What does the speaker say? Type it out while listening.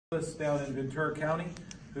Helus down in Ventura County,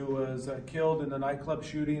 who was killed in a nightclub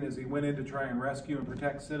shooting as he went in to try and rescue and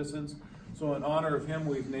protect citizens. So in honor of him,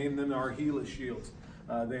 we've named them our Helus shields.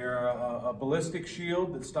 They are a ballistic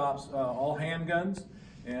shield that stops all handguns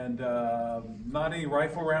and not any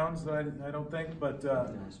rifle rounds, I don't think, but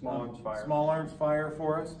small arms fire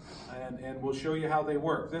for us. And we'll show you how they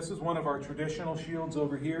work. This is one of our traditional shields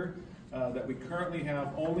over here that we currently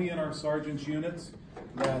have only in our sergeant's units.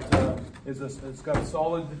 It's got a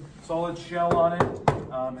solid shell on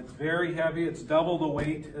it. It's very heavy. It's double the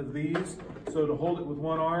weight of these. So to hold it with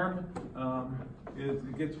one arm,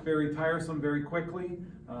 it gets very tiresome very quickly.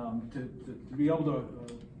 To be able to,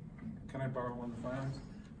 can I borrow one of the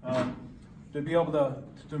firearms? To be able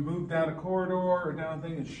to move down a corridor or down a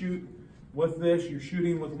thing and shoot with this, you're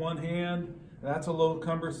shooting with one hand. That's a little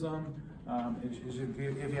cumbersome. If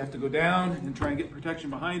you have to go down and try and get protection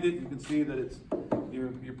behind it, you can see that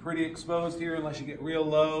you're pretty exposed here unless you get real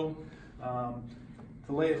low.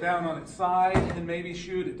 To lay it down on its side and maybe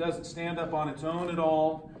shoot, it doesn't stand up on its own at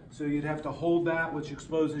all, so you'd have to hold that, which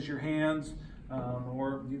exposes your hands,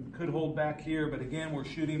 or you could hold back here, but again, we're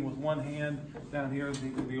shooting with one hand down here,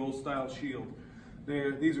 the old style shield.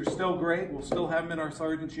 These are still great. We'll still have them in our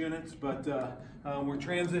sergeant's units, but we're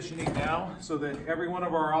transitioning now so that every one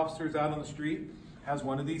of our officers out on the street has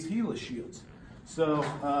one of these Helus shields. So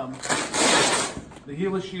the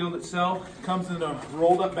Helus shield itself comes in a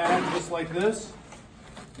rolled up bag just like this,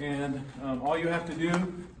 and all you have to do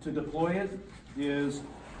to deploy it is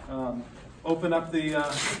open up the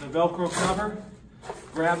Velcro cover,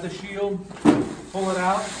 grab the shield, pull it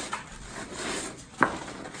out,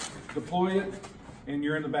 deploy it, and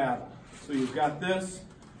you're in the battle. So you've got this,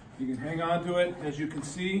 you can hang on to it. As you can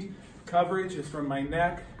see, coverage is from my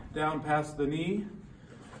neck down past the knee.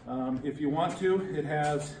 If you want to, it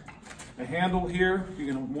has a handle here. You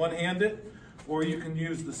can one-hand it, or you can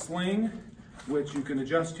use the sling, which you can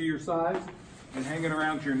adjust to your size and hang it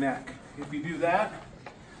around your neck. If you do that,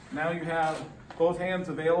 now you have both hands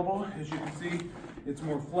available. As you can see, it's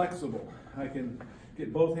more flexible. I can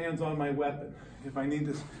get both hands on my weapon. If I need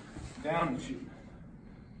to down and shoot,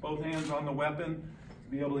 both hands on the weapon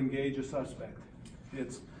to be able to engage a suspect.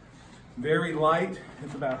 It's very light.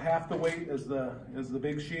 It's about half the weight as the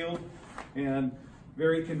big shield, and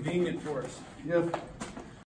very convenient for us. If